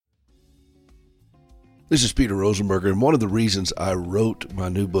This is Peter Rosenberger, and one of the reasons I wrote my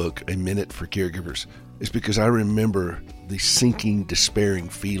new book, A Minute for Caregivers, is because I remember the sinking, despairing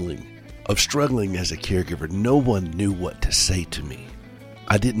feeling of struggling as a caregiver. No one knew what to say to me.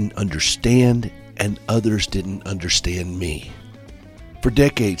 I didn't understand, and others didn't understand me. For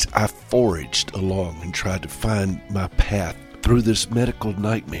decades, I foraged along and tried to find my path through this medical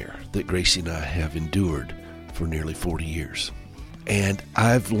nightmare that Gracie and I have endured for nearly 40 years. And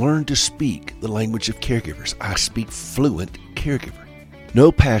I've learned to speak the language of caregivers. I speak fluent caregiver.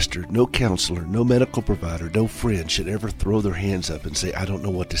 No pastor, no counselor, no medical provider, no friend should ever throw their hands up and say, I don't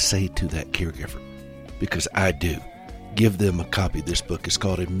know what to say to that caregiver. Because I do. Give them a copy of this book. It's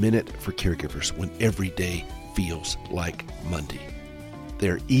called A Minute for Caregivers, When Every Day Feels Like Monday.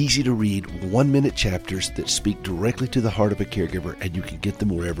 They're easy to read, 1-minute chapters that speak directly to the heart of a caregiver, and you can get them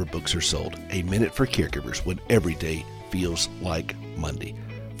wherever books are sold. A Minute for Caregivers, When Every Day Feels Like Monday.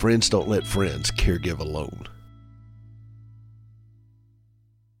 Friends don't let friends caregive alone.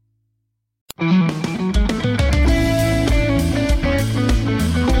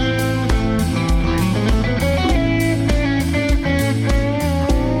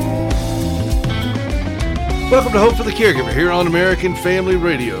 Welcome to Hope for the Caregiver here on American Family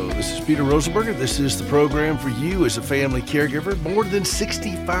Radio. This is Peter Rosenberger. This is the program for you as a family caregiver. More than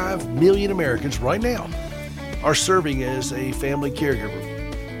 65 million Americans right now are serving as a family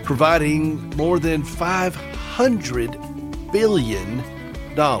caregiver, providing more than $500 billion,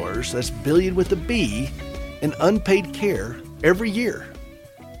 that's billion with a B, in unpaid care every year.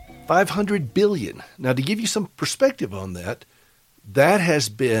 $500 billion. Now, to give you some perspective on that, that has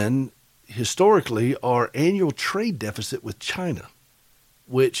been historically our annual trade deficit with China,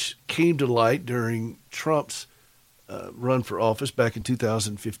 which came to light during Trump's run for office back in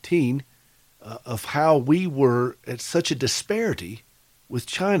 2015, of how we were at such a disparity with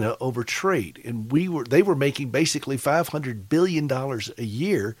China over trade. And they were making basically $500 billion a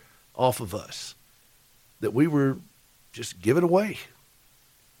year off of us that we were just giving away.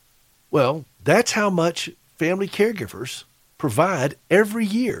 Well, that's how much family caregivers provide every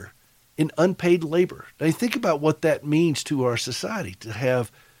year in unpaid labor. Now, you think about what that means to our society to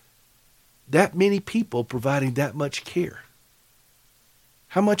have that many people providing that much care.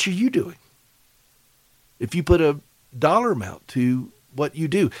 How much are you doing? If you put a dollar amount to what you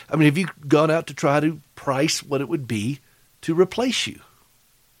do, I mean, have you gone out to try to price what it would be to replace you?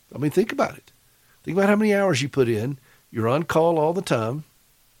 I mean, think about it. Think about how many hours you put in. You're on call all the time.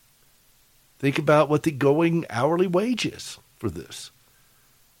 Think about what the going hourly wage is for this.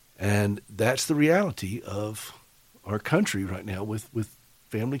 And that's the reality of our country right now with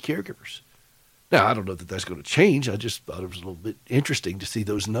family caregivers. Now, I don't know that that's going to change. I just thought it was a little bit interesting to see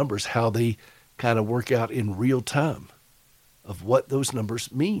those numbers, how they kind of work out in real time of what those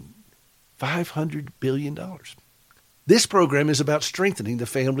numbers mean. $500 billion. This program is about strengthening the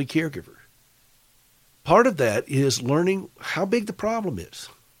family caregiver. Part of that is learning how big the problem is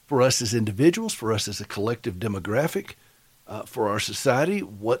for us as individuals, for us as a collective demographic, for our society.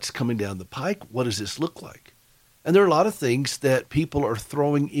 What's coming down the pike? What does this look like? And there are a lot of things that people are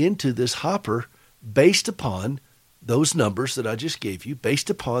throwing into this hopper based upon those numbers that I just gave you, based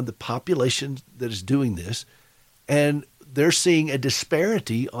upon the population that is doing this. And they're seeing a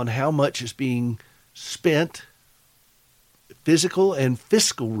disparity on how much is being spent, physical and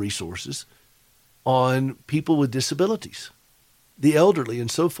fiscal resources, on people with disabilities, the elderly, and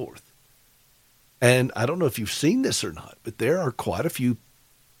so forth. And I don't know if you've seen this or not, but there are quite a few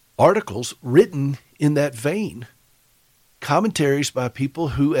articles written in that vein, commentaries by people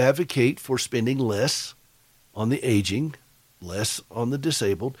who advocate for spending less on the aging, less on the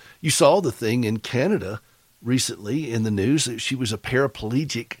disabled. You saw the thing in Canada recently in the news that she was a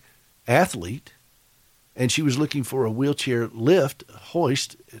paraplegic athlete, and she was looking for a wheelchair lift,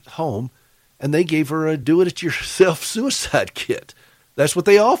 hoist at home, and they gave her a do-it-yourself suicide kit. That's what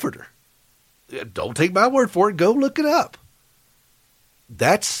they offered her. Don't take my word for it. Go look it up.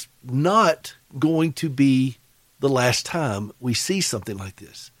 That's not going to be the last time we see something like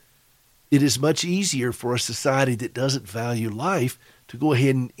this. It is much easier for a society that doesn't value life to go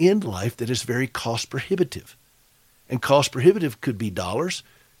ahead and end life that is very cost prohibitive. And cost prohibitive could be dollars,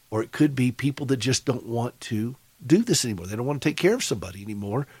 or it could be people that just don't want to do this anymore. They don't want to take care of somebody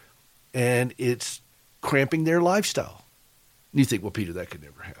anymore, and it's cramping their lifestyle. And you think, well, Peter, that could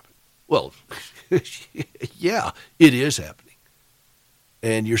never happen. Well, yeah, it is happening.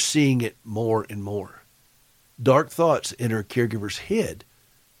 And you're seeing it more and more. Dark thoughts enter a caregiver's head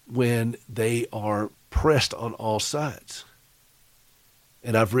when they are pressed on all sides.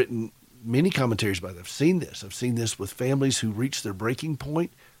 And I've written many commentaries about it. I've seen this. I've seen this with families who reach their breaking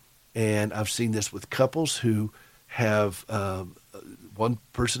point, And I've seen this with couples who have one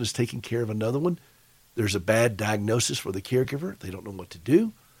person is taking care of another one. There's a bad diagnosis for the caregiver. They don't know what to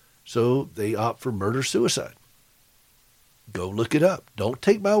do. So they opt for murder-suicide. Go look it up. Don't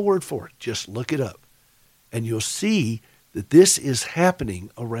take my word for it. Just look it up. And you'll see that this is happening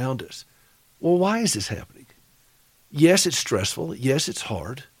around us. Well, why is this happening? Yes, it's stressful. Yes, it's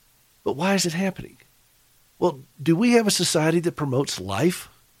hard. But why is it happening? Well, do we have a society that promotes life?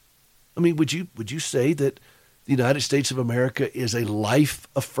 I mean, would you say that the United States of America is a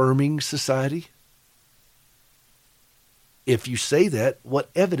life-affirming society? If you say that, what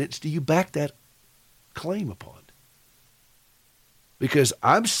evidence do you back that claim upon? Because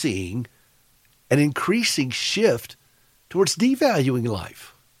I'm seeing an increasing shift towards devaluing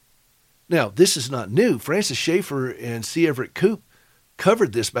life. Now, this is not new. Francis Schaeffer and C. Everett Koop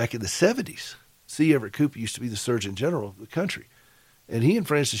covered this back in the 70s. C. Everett Koop used to be the Surgeon General of the country. And he and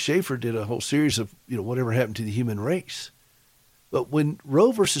Francis Schaeffer did a whole series of, whatever happened to the human race. But when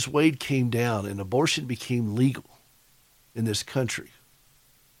Roe versus Wade came down and abortion became legal in this country,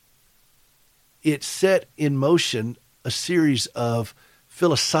 it set in motion a series of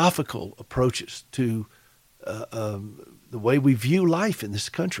philosophical approaches to the way we view life in this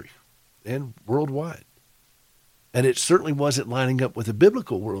country and worldwide. And it certainly wasn't lining up with a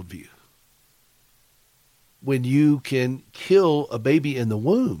biblical worldview. When you can kill a baby in the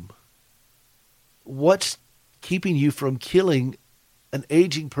womb, what's keeping you from killing an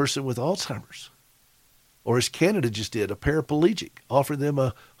aging person with Alzheimer's? Or as Canada just did, a paraplegic, offer them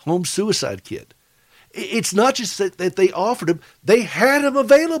a home suicide kit. It's not just that they offered them, they had them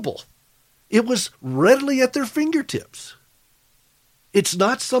available. It was readily at their fingertips. It's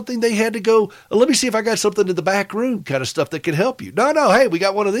not something they had to go, let me see if I got something in the back room kind of stuff that can help you. No, hey, we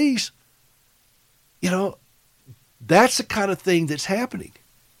got one of these. That's the kind of thing that's happening.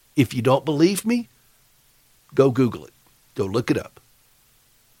 If you don't believe me, go Google it. Go look it up.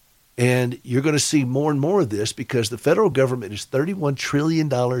 And you're going to see more and more of this because the federal government is $31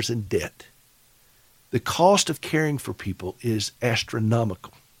 trillion in debt. The cost of caring for people is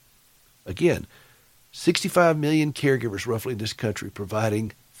astronomical. Again, 65 million caregivers roughly in this country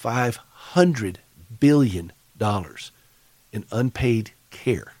providing $500 billion in unpaid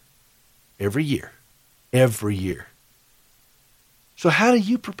care every year. Every year. So how do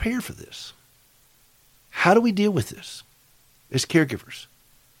you prepare for this? How do we deal with this as caregivers?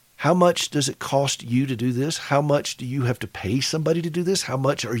 How much does it cost you to do this? How much do you have to pay somebody to do this? How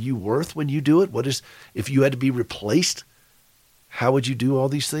much are you worth when you do it? If you had to be replaced, how would you do all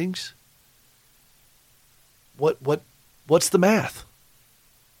these things? What's the math?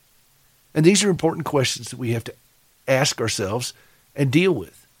 And these are important questions that we have to ask ourselves and deal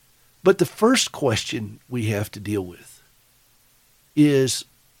with. But the first question we have to deal with is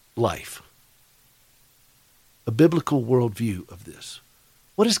life. A biblical worldview of this.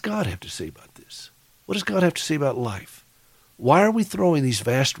 What does God have to say about this? What does God have to say about life? Why are we throwing these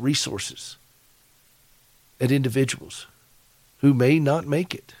vast resources at individuals who may not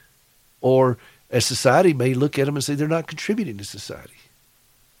make it? Or as society may look at them and say they're not contributing to society.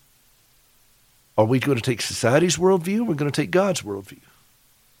 Are we going to take society's worldview or are we going to take God's worldview?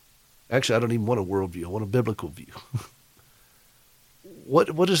 Actually, I don't even want a worldview. I want a biblical view. What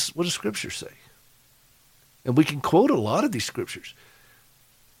does Scripture say? And we can quote a lot of these scriptures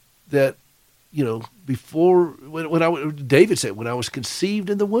that, before, David said, when I was conceived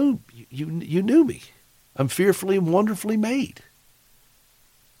in the womb, you knew me. I'm fearfully and wonderfully made.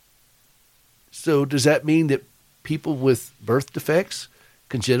 So does that mean that people with birth defects,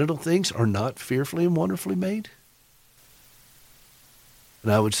 congenital things, are not fearfully and wonderfully made?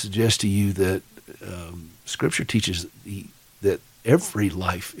 And I would suggest to you that Scripture teaches that every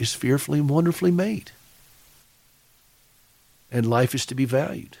life is fearfully and wonderfully made. And life is to be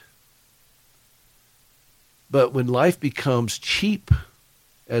valued. But when life becomes cheap,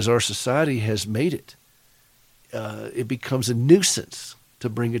 as our society has made it, it becomes a nuisance to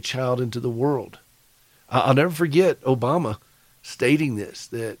bring a child into the world. I'll never forget Obama stating this,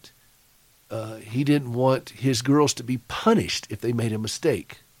 that he didn't want his girls to be punished if they made a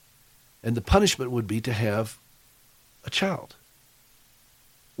mistake. And the punishment would be to have a child.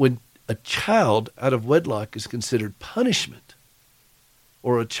 When a child out of wedlock is considered punishment,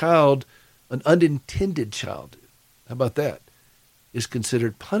 or a child, an unintended child, how about that, is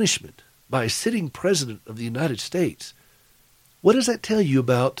considered punishment by a sitting president of the United States, what does that tell you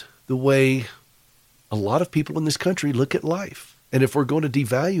about the way a lot of people in this country look at life? And if we're going to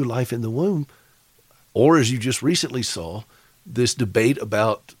devalue life in the womb, or as you just recently saw, this debate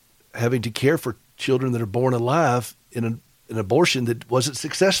about having to care for children that are born alive in an abortion that wasn't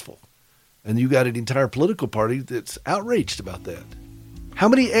successful. And you got an entire political party that's outraged about that. How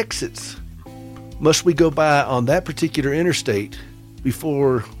many exits must we go by on that particular interstate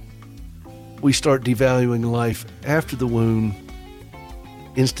before we start devaluing life after the wound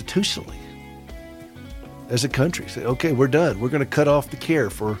institutionally? As a country, say, okay, we're done. We're going to cut off the care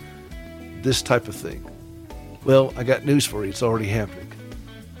for this type of thing. Well, I got news for you. It's already happening.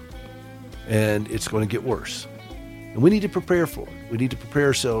 And it's going to get worse. And we need to prepare for it. We need to prepare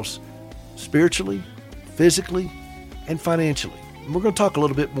ourselves spiritually, physically, and financially. And we're going to talk a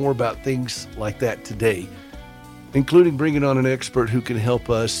little bit more about things like that today, including bringing on an expert who can help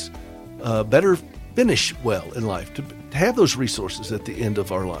us better finish well in life, to have those resources at the end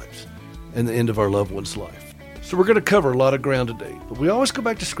of our lives and the end of our loved one's life. So we're going to cover a lot of ground today, but we always go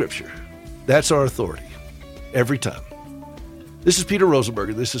back to Scripture. That's our authority, every time. This is Peter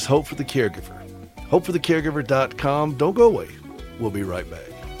Rosenberger. This is Hope for the Caregiver. HopeForTheCaregiver.com. Don't go away. We'll be right back.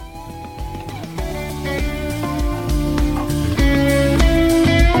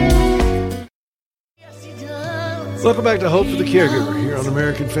 Welcome back to Hope for the Caregiver here on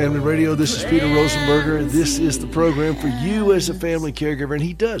American Family Radio. This is Peter Rosenberger. This is the program for you as a family caregiver, and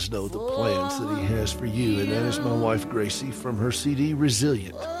he does know the plans that he has for you, and that is my wife, Gracie, from her CD,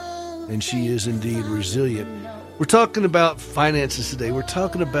 Resilient. And she is indeed resilient. We're talking about finances today. We're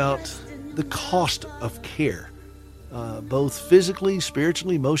talking about the cost of care, both physically,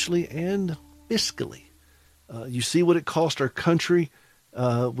 spiritually, emotionally, and fiscally. You see what it cost our country.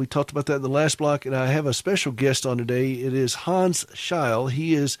 We talked about that in the last block, and I have a special guest on today. It is Hans Scheil.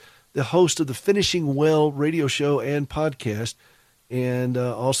 He is the host of the Finishing Well radio show and podcast, and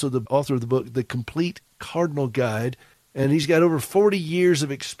also the author of the book, The Complete Cardinal Guide. And he's got over 40 years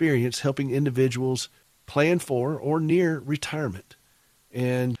of experience helping individuals plan for or near retirement.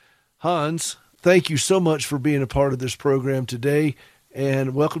 And Hans, thank you so much for being a part of this program today,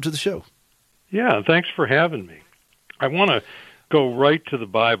 and welcome to the show. Yeah, thanks for having me. I want to go right to the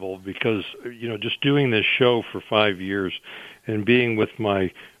Bible because, just doing this show for 5 years and being with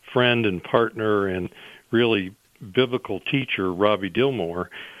my friend and partner and really biblical teacher, Robbie Dilmore,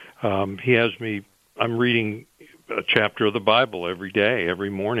 he has me, I'm reading a chapter of the Bible every day, every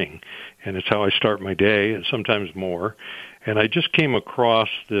morning, and it's how I start my day, and sometimes more. And I just came across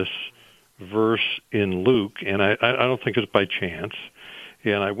this verse in Luke, and I don't think it's by chance.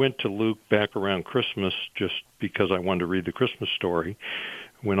 And I went to Luke back around Christmas just because I wanted to read the Christmas story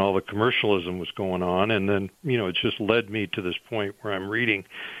when all the commercialism was going on. And then, it just led me to this point where I'm reading,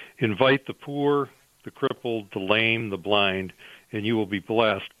 invite the poor, the crippled, the lame, the blind, and you will be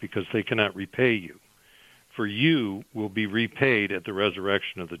blessed because they cannot repay you. For you will be repaid at the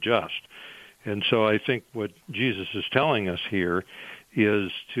resurrection of the just. And so I think what Jesus is telling us here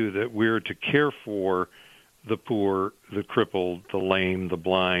is that we're to care for the poor, the crippled, the lame, the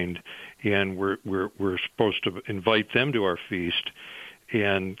blind, and we're supposed to invite them to our feast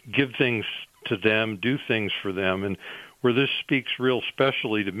and give things to them, do things for them. And where this speaks real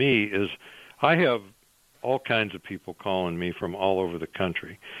specially to me is I have all kinds of people calling me from all over the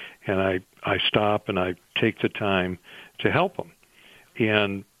country, and I stop and I take the time to help them.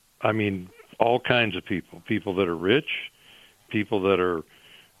 And I mean, all kinds of people that are rich, people that are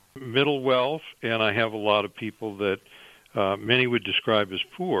middle wealth, and I have a lot of people that many would describe as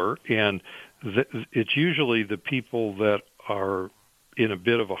poor, and it's usually the people that are in a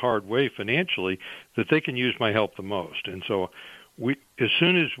bit of a hard way financially that they can use my help the most. And so as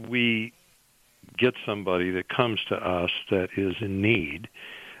soon as we get somebody that comes to us that is in need,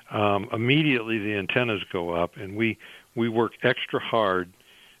 immediately the antennas go up, and we work extra hard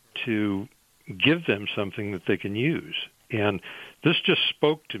to give them something that they can use. And this just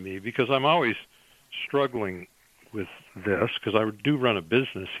spoke to me because I'm always struggling with this because I do run a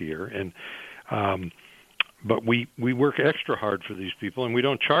business here, and but we work extra hard for these people, and we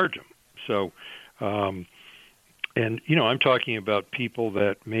don't charge them. So, and I'm talking about people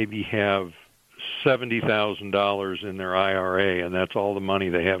that maybe have $70,000 in their IRA, and that's all the money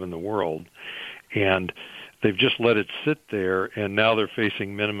they have in the world, and they've just let it sit there, and now they're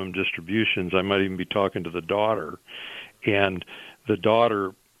facing minimum distributions. I might even be talking to the daughter, and the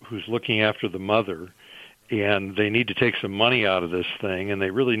daughter who's looking after the mother, and they need to take some money out of this thing, and they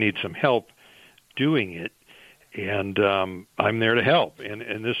really need some help doing it, and I'm there to help.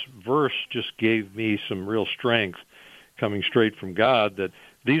 And this verse just gave me some real strength coming straight from God that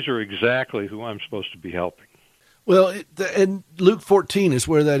these are exactly who I'm supposed to be helping. Well, and Luke 14 is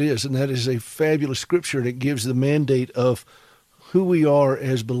where that is, and that is a fabulous scripture, and it gives the mandate of who we are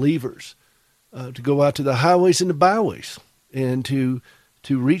as believers, to go out to the highways and the byways and to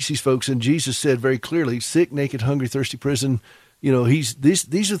reach these folks. And Jesus said very clearly, sick, naked, hungry, thirsty, prison,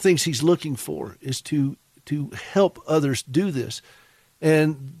 these are things he's looking for, is to help others do this.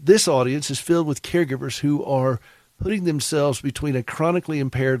 And this audience is filled with caregivers who are putting themselves between a chronically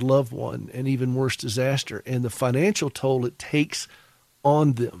impaired loved one and even worse, disaster. And the financial toll it takes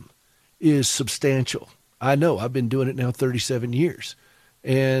on them is substantial. I know. I've been doing it now 37 years.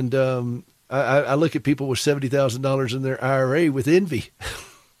 And I look at people with $70,000 in their IRA with envy.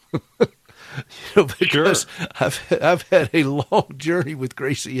 Because sure. I've had a long journey with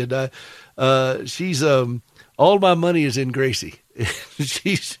Gracie, and she's all my money is in Gracie.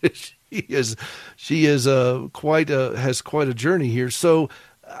 she is has quite a journey here. So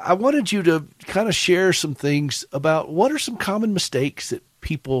I wanted you to kind of share some things about what are some common mistakes that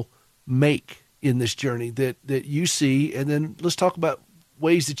people make in this journey that you see, and then let's talk about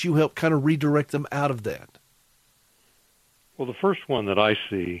ways that you help kind of redirect them out of that. Well, the first one that I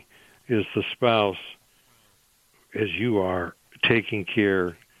see is the spouse, as you are, taking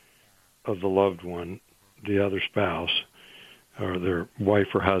care of the loved one, the other spouse, or their wife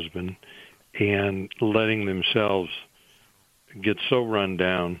or husband, and letting themselves get so run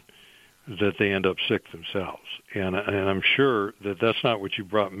down that they end up sick themselves. And I'm sure that that's not what you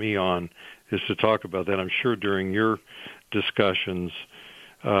brought me on, is to talk about that. I'm sure during your discussions,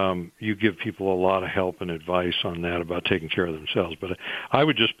 you give people a lot of help and advice on that about taking care of themselves. But I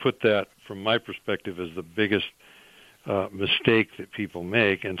would just put that, from my perspective, as the biggest mistake that people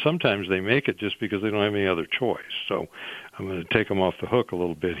make. And sometimes they make it just because they don't have any other choice. So I'm going to take them off the hook a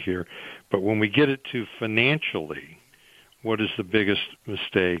little bit here. But when we get it to financially, what is the biggest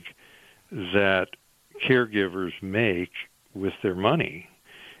mistake that caregivers make with their money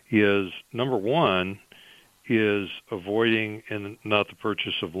is, number one, is avoiding and not the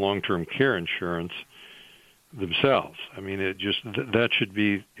purchase of long-term care insurance themselves. I mean, it just, that should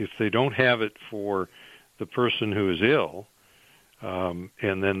be, if they don't have it for the person who is ill,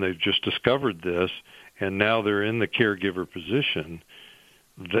 and then they've just discovered this, and now they're in the caregiver position,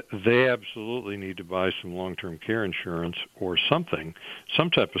 they absolutely need to buy some long-term care insurance or something, some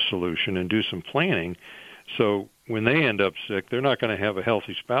type of solution, and do some planning. So when they end up sick, they're not going to have a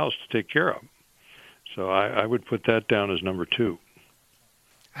healthy spouse to take care of them. So I would put that down as number two.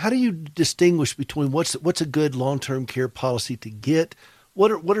 How do you distinguish between what's a good long-term care policy to get?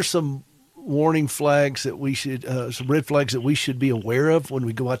 What are some warning flags that we should, some red flags that we should be aware of when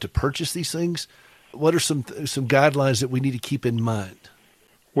we go out to purchase these things? What are some guidelines that we need to keep in mind?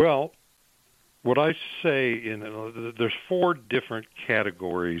 Well, what I say, there's 4 different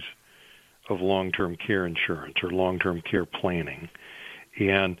categories of long-term care insurance or long-term care planning.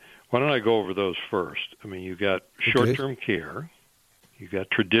 And why don't I go over those first? I mean, you've got short-term care, you've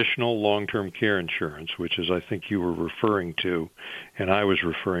got traditional long-term care insurance, which is, I think you were referring to, and I was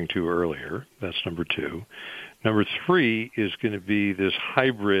referring to earlier. That's number 2. Number 3 is going to be this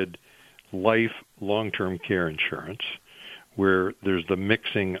hybrid life long-term care insurance, where there's the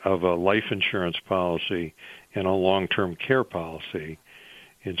mixing of a life insurance policy and a long-term care policy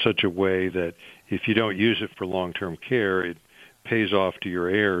in such a way that if you don't use it for long-term care, it pays off to your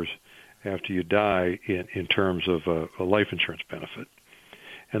heirs after you die in terms of a life insurance benefit.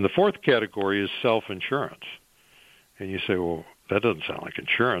 And the 4th category is self-insurance. And you say, well, that doesn't sound like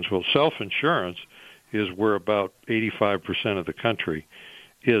insurance. Well, self-insurance is where about 85% of the country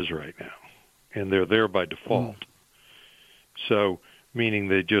is right now. And they're there by default. So, meaning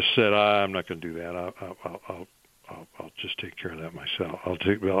they just said, I'm not going to do that. I'll just take care of that myself.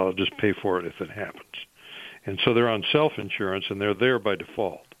 I'll just pay for it if it happens. And so they're on self-insurance, and they're there by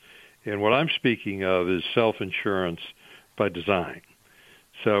default. And what I'm speaking of is self-insurance by design.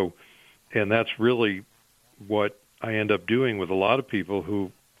 So, and that's really what I end up doing with a lot of people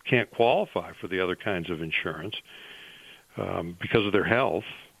who can't qualify for the other kinds of insurance because of their health.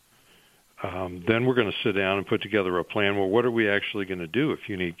 Then we're going to sit down and put together a plan. Well, what are we actually going to do if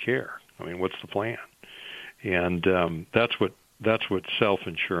you need care? I mean, what's the plan? And that's what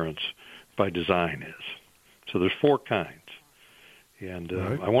self-insurance by design is. So there's 4 kinds. And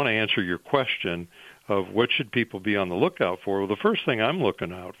right. I want to answer your question of what should people be on the lookout for. Well, the first thing I'm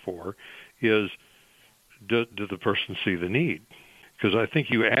looking out for is, do the person see the need? Because I think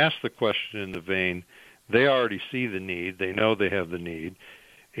you asked the question in the vein, they already see the need, they know they have the need,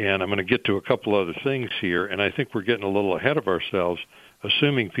 and I'm going to get to a couple other things here, and I think we're getting a little ahead of ourselves,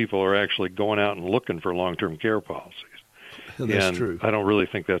 assuming people are actually going out and looking for long-term care policies. That's true. I don't really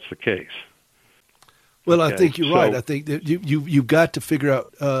think that's the case. Well, okay. I think you're right. I think that you've got to figure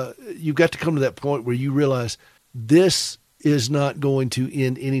out, you've got to come to that point where you realize this is not going to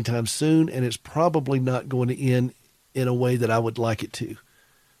end anytime soon, and it's probably not going to end in a way that I would like it to.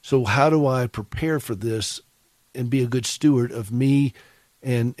 So how do I prepare for this and be a good steward of me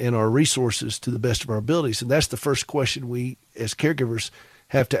and our resources to the best of our abilities? And that's the first question we as caregivers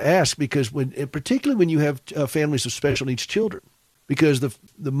have to ask, because particularly when you have families of special needs children, because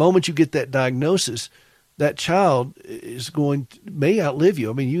the moment you get that diagnosis, that child may outlive you.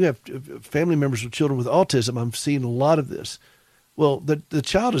 I mean, you have family members with children with autism. I'm seeing a lot of this. Well, the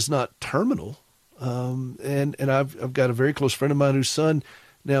child is not terminal. And I've got a very close friend of mine whose son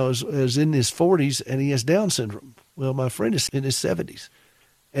now is in his 40s and he has Down syndrome. Well, my friend is in his 70s.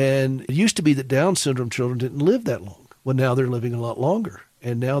 And it used to be that Down syndrome children didn't live that long. Well, now they're living a lot longer.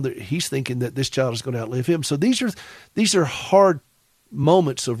 And now he's thinking that this child is going to outlive him. So these are hard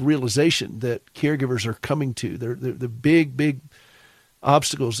moments of realization that caregivers are coming to. They're big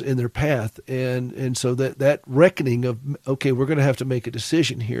obstacles in their path. And so that reckoning of, okay, we're going to have to make a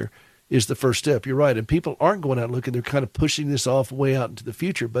decision here is the first step. You're right. And people aren't going out looking. They're kind of pushing this off way out into the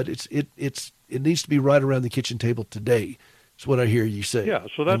future, but it needs to be right around the kitchen table today. That's what I hear you say. Yeah.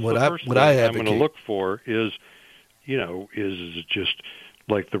 So that's the first thing I'm going to look for is just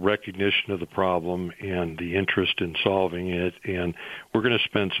like the recognition of the problem and the interest in solving it. And we're going to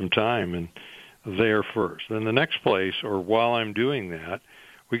spend some time there first. Then the next place, or while I'm doing that,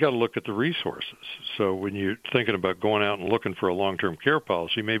 we got to look at the resources. So when you're thinking about going out and looking for a long-term care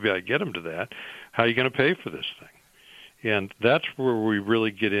policy, maybe I get them to that. How are you going to pay for this thing? And that's where we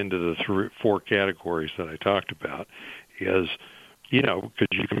really get into the 4 categories that I talked about is, because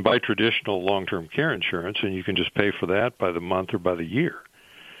you can buy traditional long-term care insurance and you can just pay for that by the month or by the year.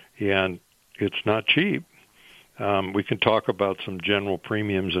 And it's not cheap. We can talk about some general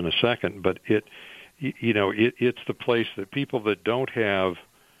premiums in a second, but it's the place that people that don't have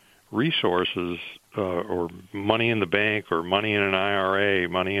resources or money in the bank or money in an IRA,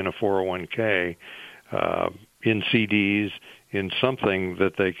 money in a 401k, in CDs, in something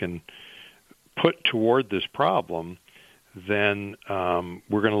that they can put toward this problem, then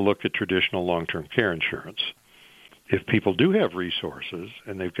we're going to look at traditional long-term care insurance. If people do have resources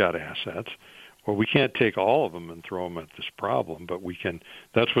and they've got assets, well, we can't take all of them and throw them at this problem, but we can.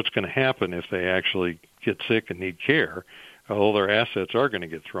 That's what's going to happen if they actually get sick and need care. All their assets are going to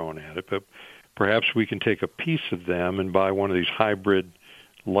get thrown at it, but perhaps we can take a piece of them and buy one of these hybrid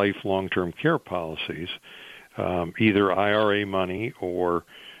life long-term care policies, either IRA money or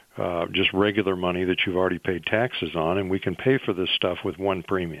just regular money that you've already paid taxes on, and we can pay for this stuff with one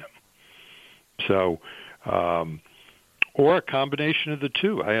premium. So, or a combination of the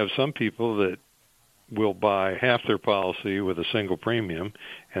two. I have some people that will buy half their policy with a single premium,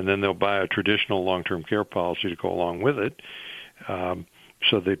 and then they'll buy a traditional long-term care policy to go along with it.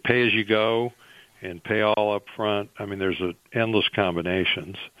 So they pay as you go and pay all up front. I mean, there's endless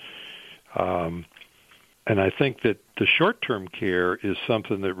combinations. And I think that the short-term care is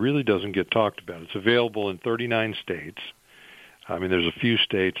something that really doesn't get talked about. It's available in 39 states. I mean, there's a few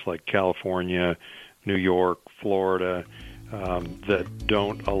states like California, New York, Florida, that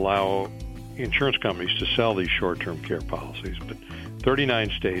don't allow insurance companies to sell these short-term care policies, but 39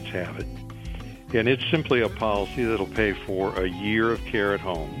 states have it. And it's simply a policy that'll pay for a year of care at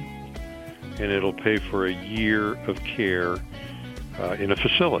home, and it'll pay for a year of care in a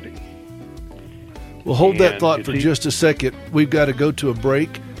facility. Well, hold that thought for just a second. We've got to go to a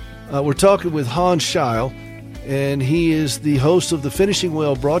break. We're talking with Hans Scheil, and he is the host of the Finishing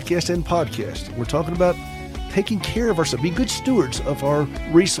Well broadcast and podcast. We're talking about taking care of ourselves, being good stewards of our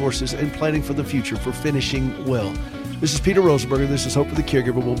resources and planning for the future for finishing well. This is Peter Rosenberger. This is Hope for the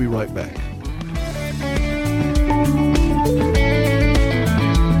Caregiver. We'll be right back.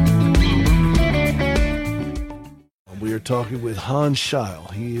 We are talking with Hans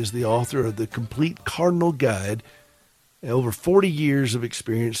Scheil. He is the author of The Complete Cardinal Guide, over 40 years of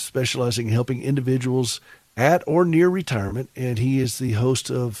experience specializing in helping individuals at or near retirement, and he is the host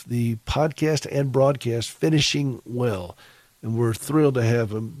of the podcast and broadcast Finishing Well. And we're thrilled to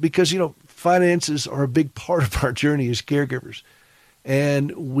have him because, finances are a big part of our journey as caregivers.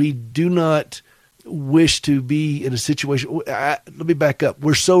 And we do not wish to be in a situation. Let me back up.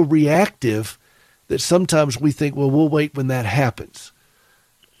 We're so reactive that sometimes we think, well, we'll wait when that happens.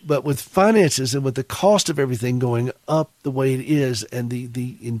 But with finances and with the cost of everything going up the way it is and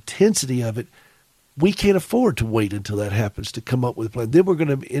the intensity of it, we can't afford to wait until that happens to come up with a plan. Then we're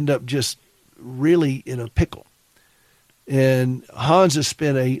going to end up just really in a pickle. And Hans has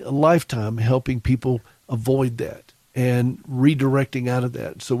spent a lifetime helping people avoid that and redirecting out of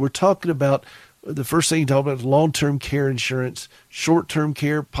that. So we're talking about the first thing you talk about is long-term care insurance, short-term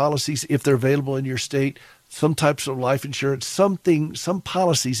care policies, if they're available in your state, some types of life insurance, some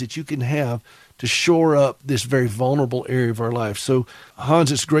policies that you can have to shore up this very vulnerable area of our life. So,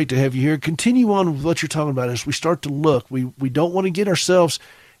 Hans, it's great to have you here. Continue on with what you're talking about as we start to look. We don't want to get ourselves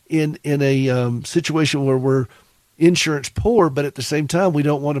in a situation where we're insurance poor, but at the same time, we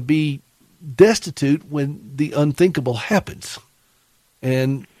don't want to be destitute when the unthinkable happens.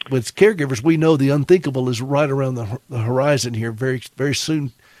 And with caregivers, we know the unthinkable is right around the horizon here, very, very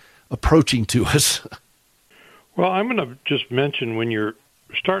soon approaching to us. Well, I'm going to just mention when you're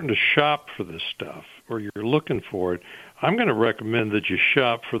starting to shop for this stuff or you're looking for it, I'm going to recommend that you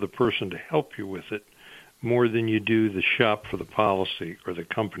shop for the person to help you with it more than you do the shop for the policy or the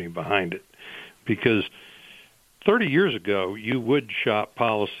company behind it. Because 30 years ago, you would shop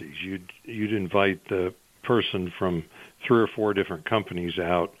policies. You'd invite the person from 3 or 4 different companies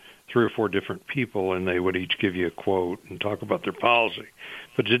out, 3 or 4 different people, and they would each give you a quote and talk about their policy.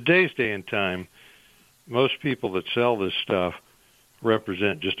 But today's day and time, most people that sell this stuff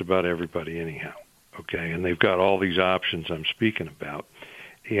represent just about everybody anyhow, okay? And they've got all these options I'm speaking about.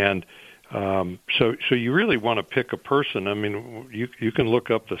 And so you really want to pick a person. I mean, you can look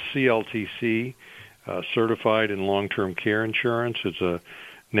up the CLTC, Certified in Long-Term Care Insurance. It's a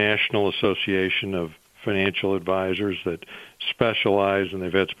national association of financial advisors that specialize, and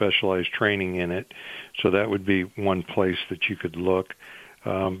they've had specialized training in it. So that would be one place that you could look.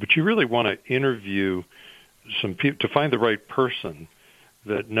 But you really want to interview some people to find the right person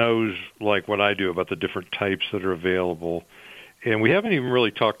that knows, like what I do, about the different types that are available. And we haven't even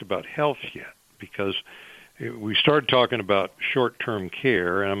really talked about health yet, because we started talking about short-term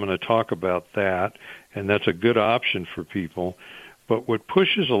care, and I'm going to talk about that, and that's a good option for people. But what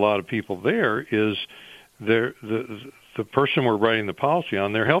pushes a lot of people there is the person we're writing the policy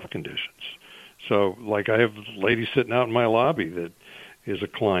on, their health conditions. So, like, I have a lady sitting out in my lobby that is a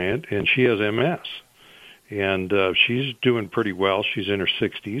client, and she has MS. And she's doing pretty well. She's in her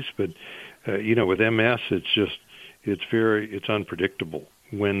 60s, but, with MS, it's unpredictable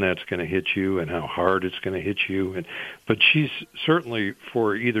when that's going to hit you and how hard it's going to hit you. But she's certainly,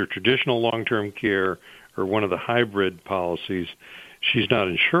 for either traditional long-term care or one of the hybrid policies, she's not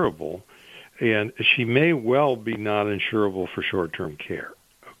insurable. And she may well be not insurable for short-term care,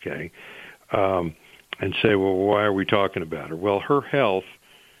 okay? And say, well, why are we talking about her? Well, her health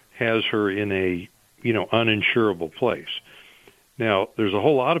has her in a, uninsurable place. Now, there's a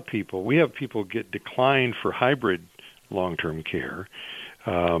whole lot of people. We have people get declined for hybrid long-term care.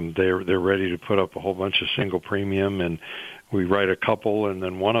 They're ready to put up a whole bunch of single premium, and we write a couple, and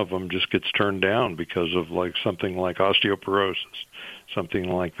then one of them just gets turned down because of something like osteoporosis, something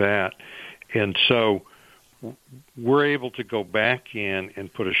like that. And so we're able to go back in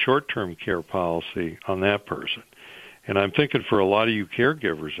and put a short-term care policy on that person. And I'm thinking for a lot of you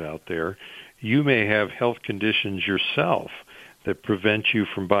caregivers out there, you may have health conditions yourself that prevent you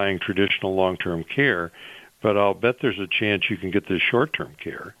from buying traditional long-term care, but I'll bet there's a chance you can get this short-term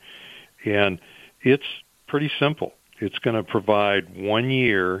care. And it's pretty simple. It's going to provide 1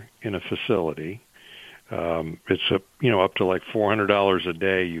 year in a facility. It's up to like $400 a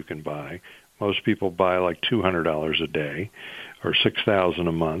day you can buy. Most people buy like $200 a day or $6,000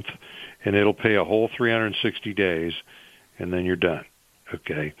 a month, and it'll pay a whole 360 days, and then you're done.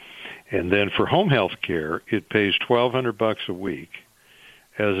 Okay, and then for home health care, it pays $1,200 a week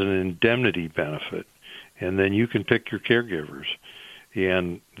as an indemnity benefit, and then you can pick your caregivers.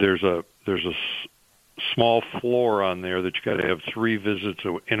 And there's a small floor on there that you got to have 3 visits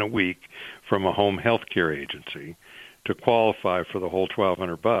in a week from a home health care agency to qualify for the whole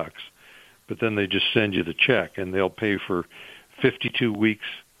 $1,200. But then they just send you the check, and they'll pay for 52 weeks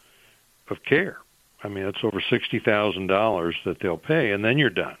of care. I mean, that's over $60,000 that they'll pay, and then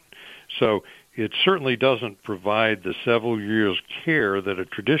you're done. So it certainly doesn't provide the several years care that a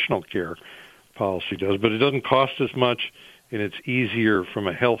traditional care policy does, but it doesn't cost as much, and it's easier from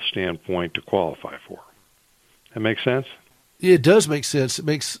a health standpoint to qualify for. That makes sense? It does make sense. It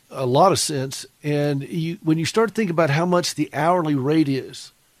makes a lot of sense. And when you start thinking about how much the hourly rate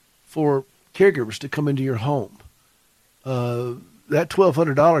is for caregivers to come into your home, that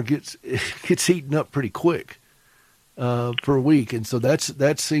 $1,200 gets eaten up pretty quick per week, and so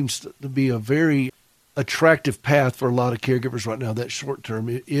that seems to be a very attractive path for a lot of caregivers right now. That short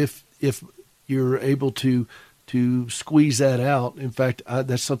term, if you're able to squeeze that out. In fact,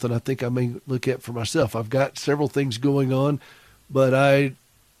 that's something I think I may look at for myself. I've got several things going on, but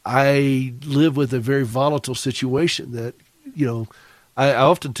I live with a very volatile situation that I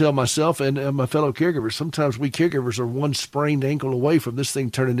often tell myself and my fellow caregivers, sometimes we caregivers are one sprained ankle away from this thing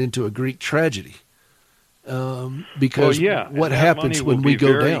turning into a Greek tragedy. Because what happens when we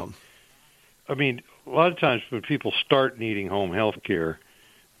go down? I mean, a lot of times when people start needing home health care,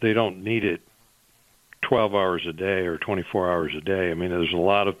 they don't need it 12 hours a day or 24 hours a day. I mean, there's a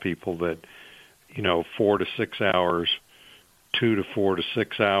lot of people that, 4 to 6 hours, 2 to 4 to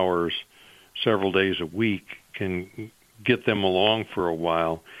 6 hours, several days a week can get them along for a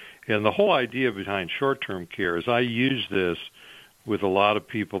while. And the whole idea behind short-term care is I use this with a lot of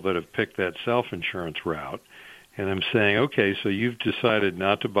people that have picked that self-insurance route. And I'm saying, okay, so you've decided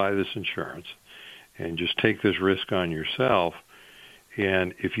not to buy this insurance and just take this risk on yourself.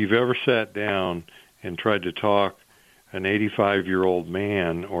 And if you've ever sat down and tried to talk an 85-year-old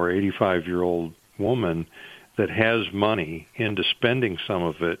man or 85-year-old woman that has money into spending some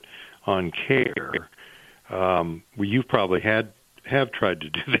of it on care, you probably have tried to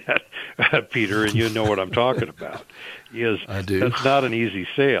do that, Peter, and you know what I'm talking about. I do. That's not an easy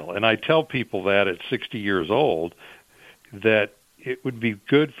sale. And I tell people that at 60 years old that it would be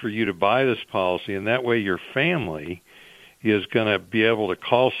good for you to buy this policy, and that way your family is going to be able to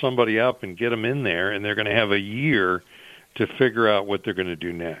call somebody up and get them in there, and they're going to have a year to figure out what they're going to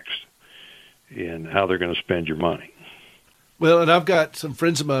do next and how they're going to spend your money. Well, and I've got some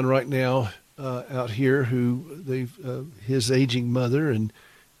friends of mine right now out here who his aging mother, and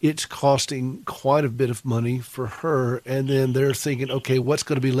it's costing quite a bit of money for her. And then they're thinking, okay, what's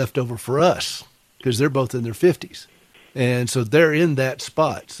going to be left over for us? Because they're both in their 50s. And so they're in that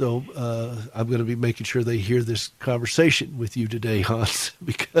spot. So I'm going to be making sure they hear this conversation with you today, Hans,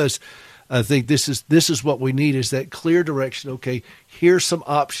 because I think this is what we need, is that clear direction. Okay, here's some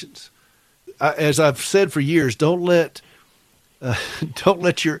options. As I've said for years, don't let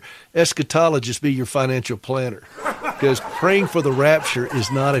your eschatologist be your financial planner, because praying for the rapture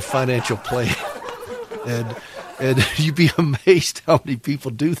is not a financial plan. And you'd be amazed how many people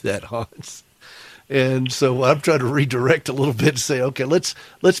do that, Hans. And so I'm trying to redirect a little bit and say, okay, let's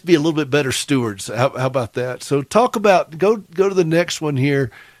be a little bit better stewards. How about that? So talk about, go to the next one here.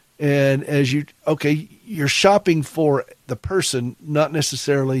 And you're shopping for the person, not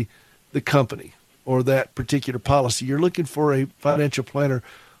necessarily the company or that particular policy. You're looking for a financial planner.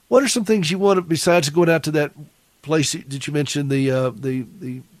 What are some things you want, besides going out to that place that you mentioned,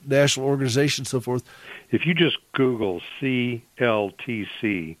 the national organization and so forth? If you just Google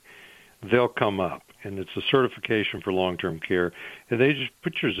CLTC, they'll come up, and it's a certification for long-term care. And they just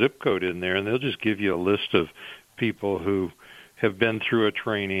put your zip code in there, and they'll just give you a list of people who have been through a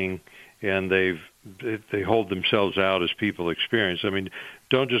training, and they hold themselves out as people experienced. I mean,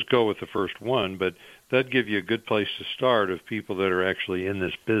 don't just go with the first one, but that'd give you a good place to start of people that are actually in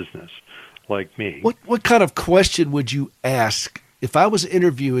this business, like me. What kind of question would you ask if I was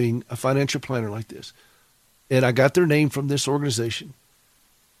interviewing a financial planner like this, and I got their name from this organization,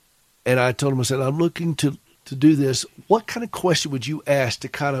 and I told them, I said, I'm looking to do this. What kind of question would you ask to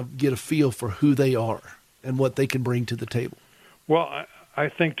kind of get a feel for who they are and what they can bring to the table? Well, I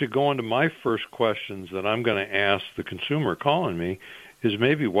think to go into my first questions that I'm going to ask the consumer calling me is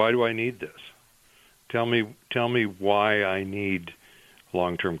maybe, why do I need this? Tell me why I need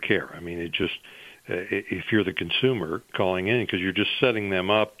long-term care. I mean, it just, if you're the consumer calling in, because you're just setting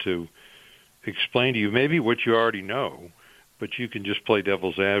them up to explain to you maybe what you already know, but you can just play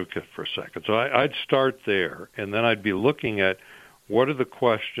devil's advocate for a second. So I'd start there, and then I'd be looking at what are the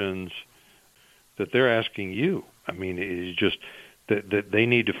questions that they're asking you. I mean, it's just that they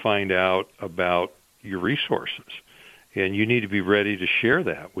need to find out about your resources, and you need to be ready to share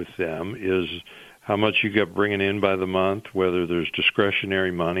that with them, is how much you got bringing in by the month, whether there's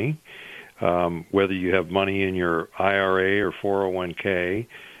discretionary money, whether you have money in your IRA or 401k,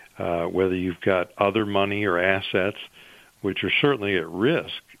 whether you've got other money or assets, which are certainly at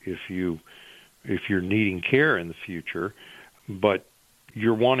risk if you're needing care in the future, but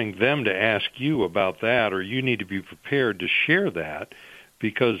you're wanting them to ask you about that, or you need to be prepared to share that,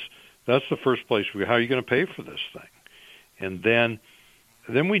 because that's the first place how are you going to pay for this thing? And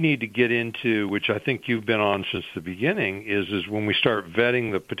then we need to get into, which I think you've been on since the beginning, is when we start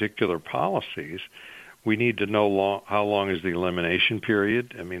vetting the particular policies, we need to know how long is the elimination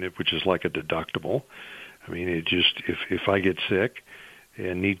period, I mean, which is like a deductible. I mean, it just, if I get sick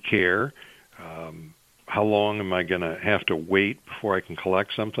and need care, how long am I going to have to wait before I can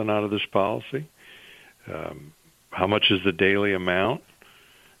collect something out of this policy? How much is the daily amount?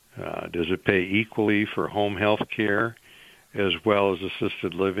 Does it pay equally for home health care as well as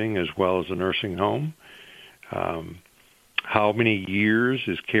assisted living, as well as a nursing home? How many years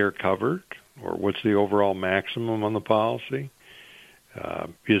is care covered, or what's the overall maximum on the policy?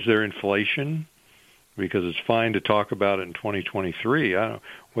 Is there inflation? Because it's fine to talk about it in 2023.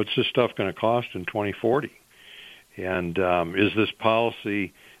 What's this stuff going to cost in 2040? And is this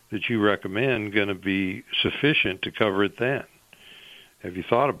policy that you recommend going to be sufficient to cover it then? Have you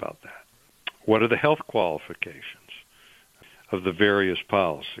thought about that? what are the health qualifications of the various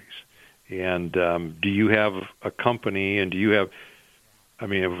policies? And do you have a company, and do you have, I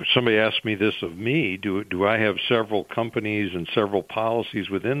mean, if somebody asked me this of me, do I have several companies and several policies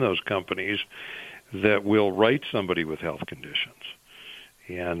within those companies that will write somebody with health conditions?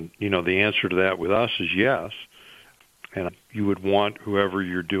 And, the answer to that with us is yes. And you would want whoever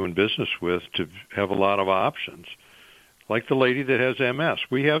you're doing business with to have a lot of options. Like the lady that has MS,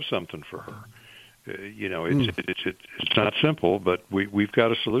 we have something for her. It's not simple, but we've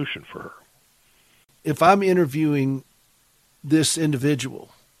got a solution for her. If I'm interviewing this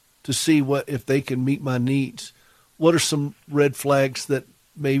individual to see if they can meet my needs, what are some red flags that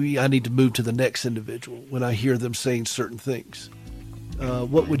maybe I need to move to the next individual when I hear them saying certain things?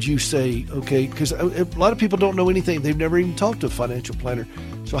 What would you say? Okay, because a lot of people don't know anything. They've never even talked to a financial planner.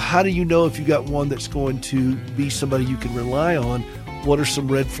 So how do you know if you got one that's going to be somebody you can rely on? What are some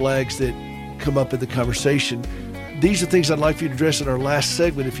red flags that come up in the conversation? These are things I'd like for you to address in our last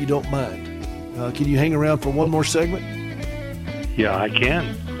segment, if you don't mind. Can you hang around for one more segment? Yeah, I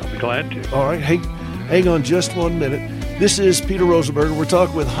can. I'll be glad to. All right, hang on just 1 minute. This is Peter Rosenberger. We're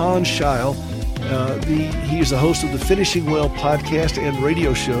talking with Hans Scheil. He is the host of the Finishing Well podcast and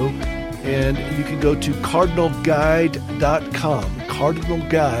radio show, and you can go to cardinalguide.com,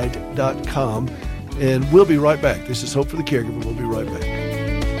 cardinalguide.com, and we'll be right back. This is Hope for the Caregiver. We'll be right back.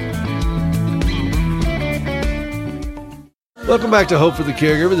 Welcome back to Hope for the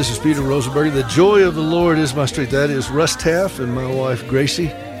Caregiver. This is Peter Rosenberger. The joy of the Lord is my strength. That is Russ Taff and my wife, Gracie.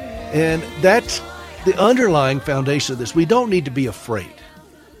 And that's the underlying foundation of this. We don't need to be afraid.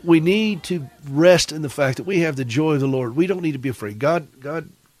 We need to rest in the fact that we have the joy of the Lord. We don't need to be afraid. God,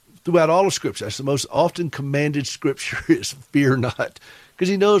 throughout all of Scripture, that's the most often commanded Scripture is fear not, because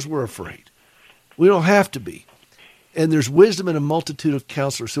he knows we're afraid. We don't have to be. And there's wisdom in a multitude of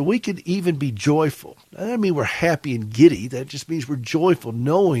counselors. So we could even be joyful. That doesn't mean we're happy and giddy. That just means we're joyful,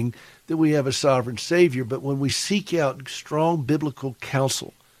 knowing that we have a sovereign Savior. But when we seek out strong biblical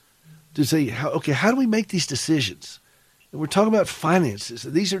counsel to say, how do we make these decisions? And we're talking about finances.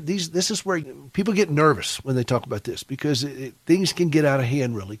 This is where people get nervous when they talk about this, because things can get out of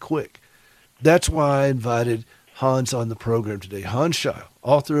hand really quick. That's why I invited Hans on the program today. Hans Scheil,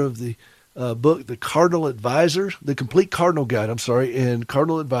 author of the book, The Cardinal Advisor, The Complete Cardinal Guide, and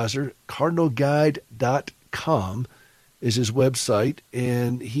Cardinal Advisor, cardinalguide.com is his website,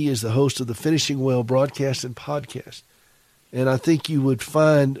 and he is the host of the Finishing Well broadcast and podcast. And I think you would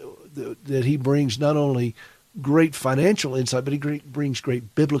find that he brings not only great financial insight, but he brings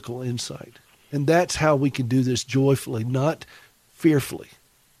great biblical insight. And that's how we can do this joyfully, not fearfully.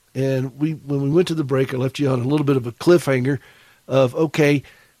 And when we went to the break, I left you on a little bit of a cliffhanger of, okay,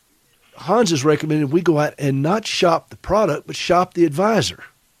 Hans has recommended we go out and not shop the product, but shop the advisor.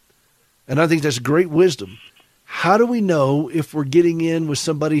 And I think that's great wisdom. How do we know if we're getting in with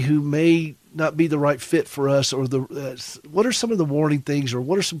somebody who may not be the right fit for us, or what are some of the warning things, or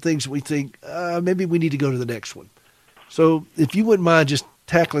what are some things that we think maybe we need to go to the next one? So if you wouldn't mind just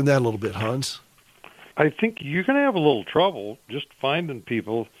tackling that a little bit, Hans. I think you're going to have a little trouble just finding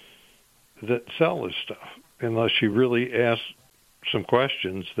people that sell this stuff unless you really ask some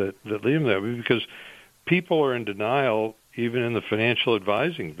questions that lead them that way, because people are in denial, even in the financial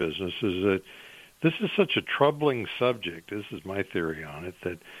advising business, is that this is such a troubling subject. This is my theory on it,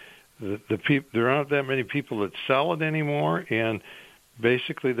 that there aren't that many people that sell it anymore, and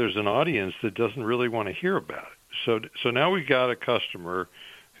basically there's an audience that doesn't really want to hear about it. So now we got a customer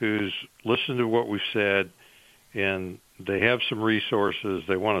who's listened to what we've said, and they have some resources.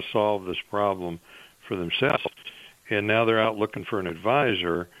 They want to solve this problem for themselves, and now they're out looking for an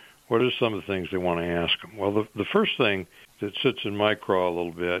advisor. What are some of the things they want to ask them? Well, the first thing that sits in my craw a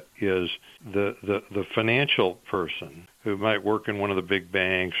little bit is the financial person who might work in one of the big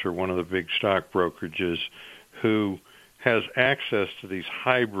banks or one of the big stock brokerages, who has access to these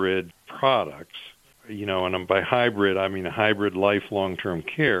hybrid products, and by hybrid, I mean a hybrid life long-term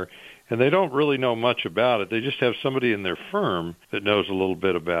care, and they don't really know much about it. They just have somebody in their firm that knows a little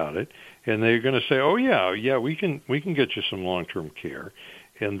bit about it, and they're going to say, oh, yeah, we can get you some long-term care.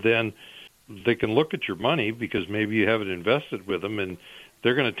 And then they can look at your money, because maybe you have it invested with them, and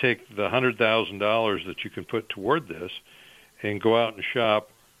they're going to take the $100,000 that you can put toward this and go out and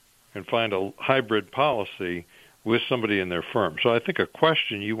shop and find a hybrid policy with somebody in their firm. So I think a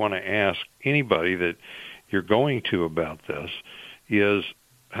question you want to ask anybody that you're going to about this is,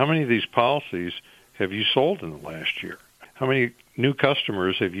 how many of these policies have you sold in the last year? How many new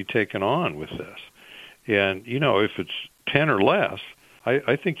customers have you taken on with this? And, if it's 10 or less,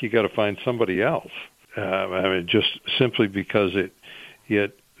 I think you got to find somebody else. Just simply because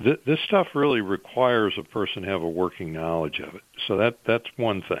this stuff really requires a person to have a working knowledge of it. So that's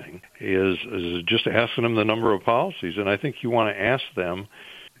one thing, is just asking them the number of policies. And I think you want to ask them,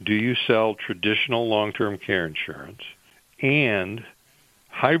 do you sell traditional long-term care insurance and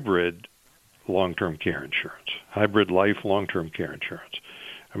hybrid long-term care insurance, hybrid life long-term care insurance?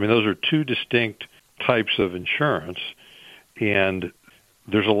 I mean, those are two distinct types of insurance, and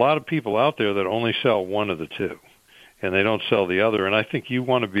there's a lot of people out there that only sell one of the two, and they don't sell the other. And I think you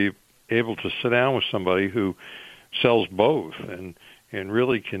want to be able to sit down with somebody who sells both and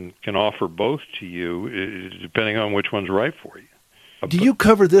really can offer both to you, depending on which one's right for you. Do you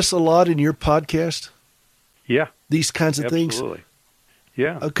cover this a lot in your podcast? Yeah. These kinds of things? Absolutely.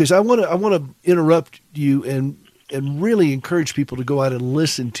 Yeah. Because I want to interrupt you and really encourage people to go out and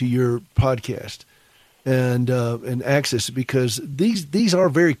listen to your podcast and access it, because these are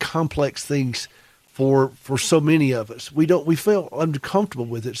very complex things for so many of us. We feel uncomfortable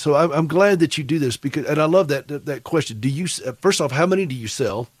with it. So I'm glad that you do this, and I love that question. Do you, first off, how many do you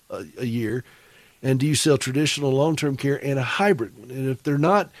sell a year? And do you sell traditional long-term care and a hybrid one? And if they're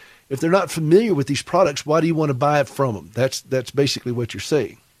not familiar with these products, why do you want to buy it from them? That's basically what you're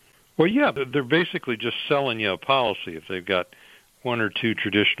saying. Well, yeah, they're basically just selling you a policy if they've got one or two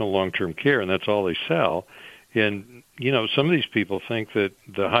traditional long-term care, and that's all they sell. And, some of these people think that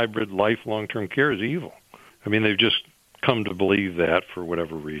the hybrid life long-term care is evil. I mean, they've just come to believe that for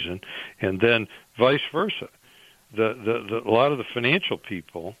whatever reason. And then vice versa. A lot of the financial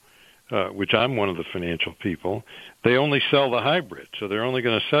people, which I'm one of the financial people, they only sell the hybrid. So they're only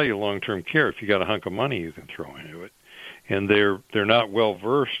going to sell you long-term care if you got a hunk of money you can throw into it. And they're not well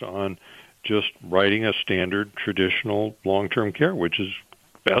versed on just writing a standard traditional long-term care, which is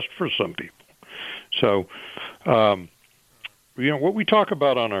best for some people. So, what we talk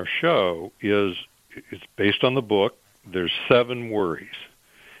about on our show it's based on the book. There's 7 worries,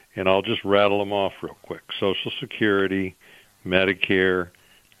 and I'll just rattle them off real quick. Social Security, Medicare,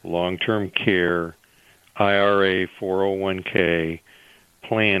 long-term care, IRA, 401k,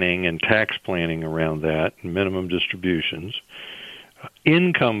 planning and tax planning around that, and minimum distributions,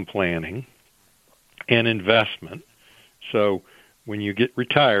 income planning, and investment. So when you get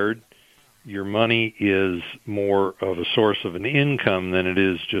retired, your money is more of a source of an income than it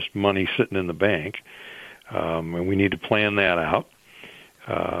is just money sitting in the bank, and we need to plan that out.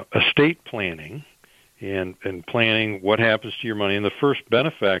 Estate planning, and planning what happens to your money. And the first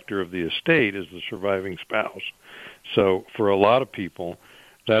benefactor of the estate is the surviving spouse. So for a lot of people,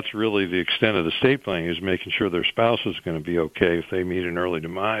 that's really the extent of the estate planning, is making sure their spouse is going to be okay if they meet an early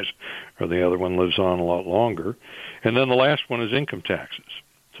demise or the other one lives on a lot longer. And then the last one is income taxes.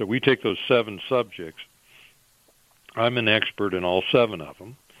 So we take those 7 subjects. I'm an expert in all 7 of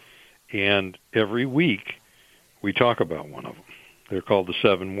them. And every week we talk about one of them. They're called the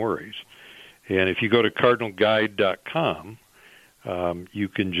 7 worries. And if you go to cardinalguide.com, you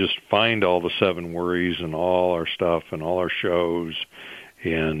can just find all the 7 worries and all our stuff and all our shows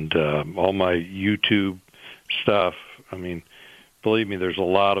and all my YouTube stuff. I mean, believe me, there's a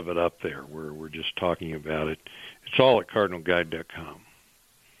lot of it up there where we're just talking about it. It's all at cardinalguide.com.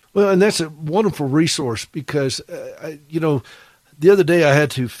 Well, and that's a wonderful resource because, the other day I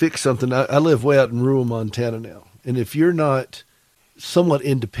had to fix something. I live way out in rural Montana now. And if you're not somewhat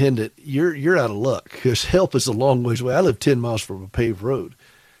independent, you're out of luck because help is a long ways away. I live 10 miles from a paved road.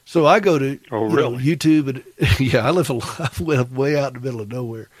 So I go to YouTube, and I live way out in the middle of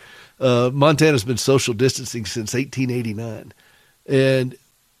nowhere. Montana's been social distancing since 1889. And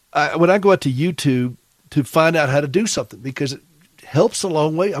when I go out to YouTube to find out how to do something, because it helps a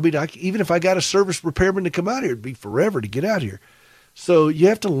long way. I mean, even if I got a service repairman to come out here, it'd be forever to get out here. So you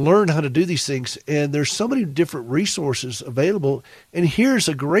have to learn how to do these things, and there's so many different resources available. And here's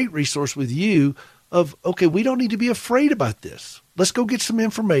a great resource with you of, okay, we don't need to be afraid about this. Let's go get some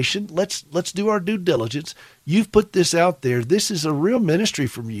information. Let's do our due diligence. You've put this out there. This is a real ministry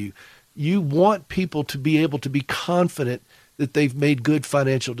from you. You want people to be able to be confident that they've made good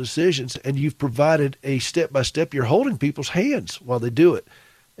financial decisions, and you've provided a step-by-step. You're holding people's hands while they do it.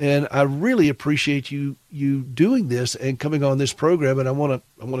 And I really appreciate you doing this and coming on this program. And I want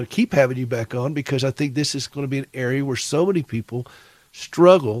to keep having you back on because I think this is going to be an area where so many people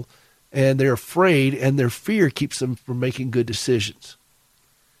struggle and they're afraid, and their fear keeps them from making good decisions.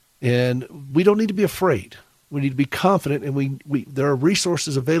 And we don't need to be afraid. We need to be confident, and there are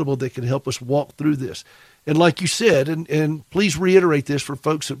resources available that can help us walk through this. And like you said, and please reiterate this for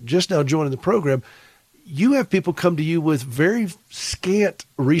folks who are just now joining the program, you have people come to you with very scant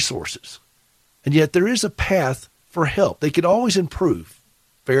resources, and yet there is a path for help. They can always improve.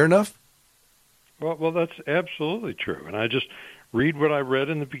 Fair enough? Well, that's absolutely true. And I just read what I read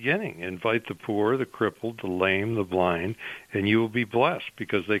in the beginning. Invite the poor, the crippled, the lame, the blind, and you will be blessed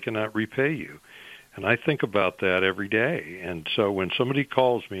because they cannot repay you. And I think about that every day. And so when somebody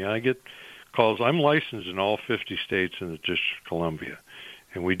calls me, I get calls. I'm licensed in all 50 states in the District of Columbia.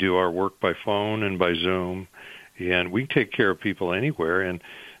 And we do our work by phone and by Zoom. And we take care of people anywhere. And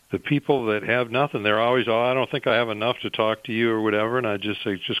the people that have nothing, they're always, I don't think I have enough to talk to you or whatever. And I just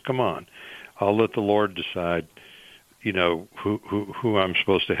say, just come on. I'll let the Lord decide, who I'm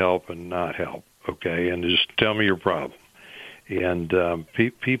supposed to help and not help, okay? And just tell me your problem. And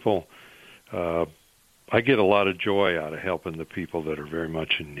people, I get a lot of joy out of helping the people that are very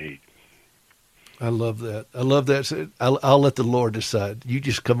much in need. I love that. I'll let the Lord decide. You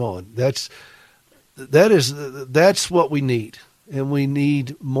just come on. That's what we need. And we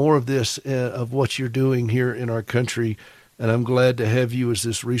need more of this, of what you're doing here in our country. And I'm glad to have you as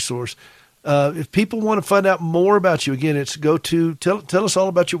this resource. If people want to find out more about you, again, it's tell us all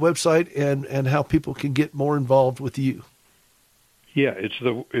about your website and how people can get more involved with you. Yeah,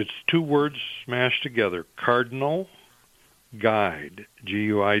 it's two words smashed together, Cardinal Guide,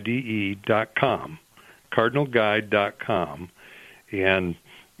 GUIDE.com, cardinalguide.com. And,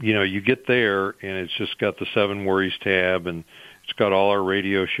 you get there and it's just got the 7 Worries tab, and it's got all our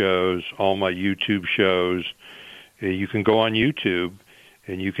radio shows, all my YouTube shows. You can go on YouTube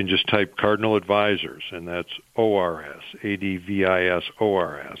and you can just type Cardinal Advisors, and that's ORS,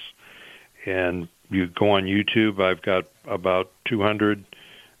 ADVISORS. And you go on YouTube, I've got about 200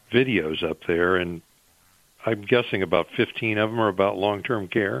 videos up there, and I'm guessing about 15 of them are about long-term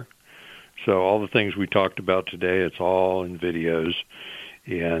care. So all the things we talked about today, it's all in videos,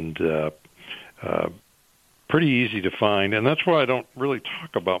 and pretty easy to find. And that's why I don't really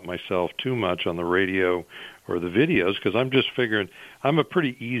talk about myself too much on the radio or the videos, because I'm just figuring I'm a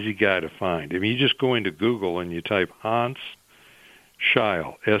pretty easy guy to find. I mean, you just go into Google and you type Hans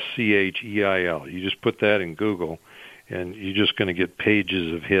Scheil, Scheil. You just put that in Google, and you're just going to get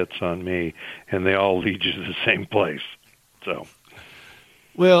pages of hits on me, and they all lead you to the same place. So,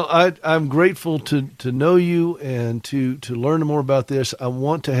 well, I'm grateful to know you and to learn more about this. I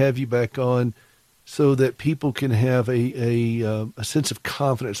want to have you back on so that people can have a sense of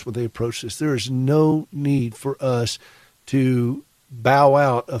confidence when they approach this. There is no need for us to bow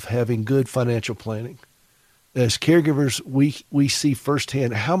out of having good financial planning. As caregivers, we see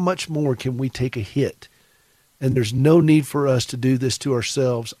firsthand how much more can we take a hit. And there's no need for us to do this to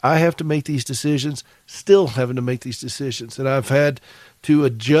ourselves. I have to make these decisions, still having to make these decisions. And I've had to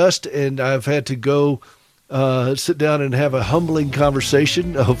adjust, and I've had to go sit down and have a humbling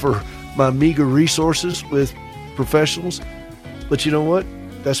conversation over my meager resources with professionals. But you know what?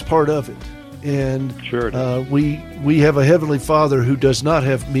 That's part of it. And sure we have a Heavenly Father who does not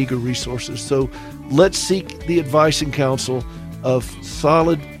have meager resources. So let's seek the advice and counsel of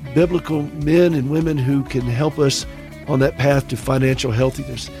solid biblical men and women who can help us on that path to financial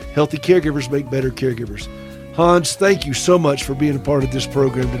healthiness. Healthy caregivers make better caregivers. Hans, thank you so much for being a part of this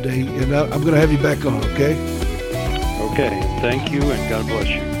program today, and I'm going to have you back on, okay? Okay, thank you, and God bless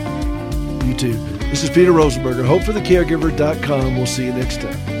you. You too. This is Peter Rosenberger, hopeforthecaregiver.com. We'll see you next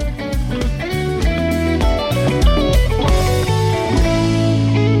time.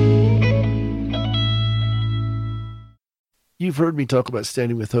 You've heard me talk about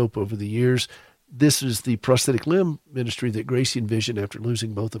Standing with Hope over the years. This is the prosthetic limb ministry that Gracie envisioned after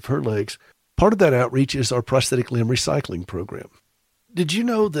losing both of her legs. Part of that outreach is our prosthetic limb recycling program. Did you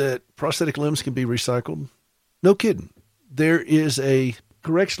know that prosthetic limbs can be recycled? No kidding. There is a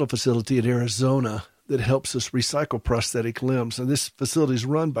correctional facility in Arizona that helps us recycle prosthetic limbs. And this facility is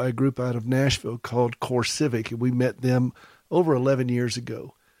run by a group out of Nashville called CoreCivic. And we met them over 11 years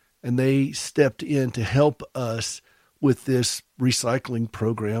ago. And they stepped in to help us with this recycling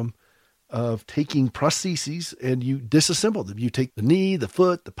program of taking prostheses and you disassemble them. You take the knee, the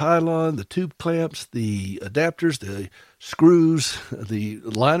foot, the pylon, the tube clamps, the adapters, the screws, the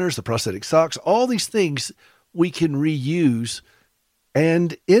liners, the prosthetic socks, all these things we can reuse,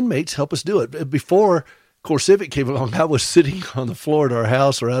 and inmates help us do it. Before CoreCivic came along, I was sitting on the floor at our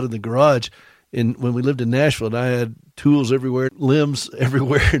house or out in the garage when we lived in Nashville, and I had tools everywhere, limbs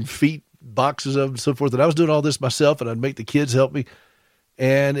everywhere, and feet, boxes of them, and so forth. And I was doing all this myself, and I'd make the kids help me.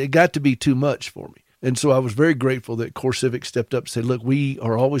 And it got to be too much for me. And so I was very grateful that CoreCivic stepped up and said, look, we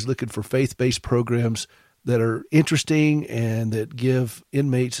are always looking for faith-based programs that are interesting and that give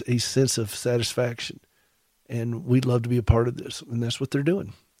inmates a sense of satisfaction. And we'd love to be a part of this. And that's what they're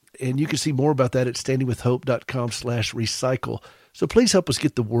doing. And you can see more about that at standingwithhope.com/recycle. So please help us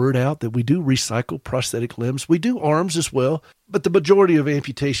get the word out that we do recycle prosthetic limbs. We do arms as well, but the majority of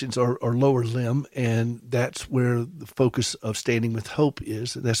amputations are lower limb, and that's where the focus of Standing with Hope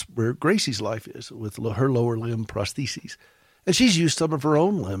is. And that's where Gracie's life is, with her lower limb prostheses. And she's used some of her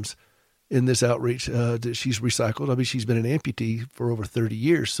own limbs in this outreach that she's recycled. I mean, she's been an amputee for over 30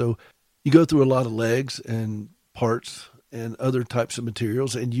 years. So you go through a lot of legs and parts and other types of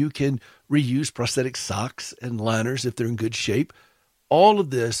materials, and you can reuse prosthetic socks and liners if they're in good shape. All of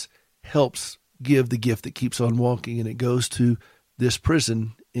this helps give the gift that keeps on walking, and it goes to this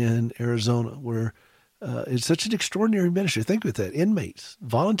prison in Arizona where it's such an extraordinary ministry. Think of that, inmates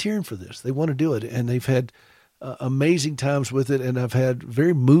volunteering for this. They want to do it, and they've had amazing times with it, and I've had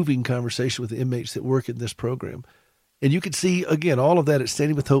very moving conversation with the inmates that work in this program. And you can see, again, all of that at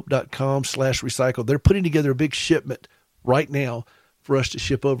standingwithhope.com/recycle. They're putting together a big shipment right now for us to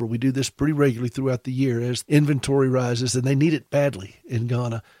ship over. We do this pretty regularly throughout the year as inventory rises, and they need it badly in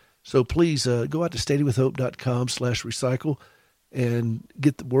Ghana. So please go out to standingwithhope.com/recycle and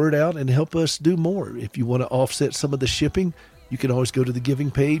get the word out and help us do more. If you want to offset some of the shipping, you can always go to the giving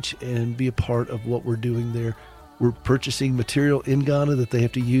page and be a part of what we're doing there. We're purchasing material in Ghana that they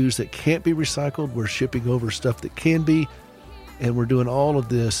have to use that can't be recycled. We're shipping over stuff that can be, and we're doing all of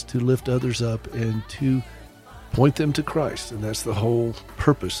this to lift others up and to point them to Christ. And that's the whole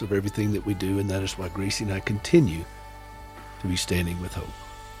purpose of everything that we do, and that is why Gracie and I continue to be Standing with Hope.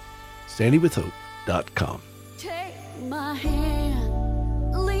 StandingWithHope.com. Take my hand.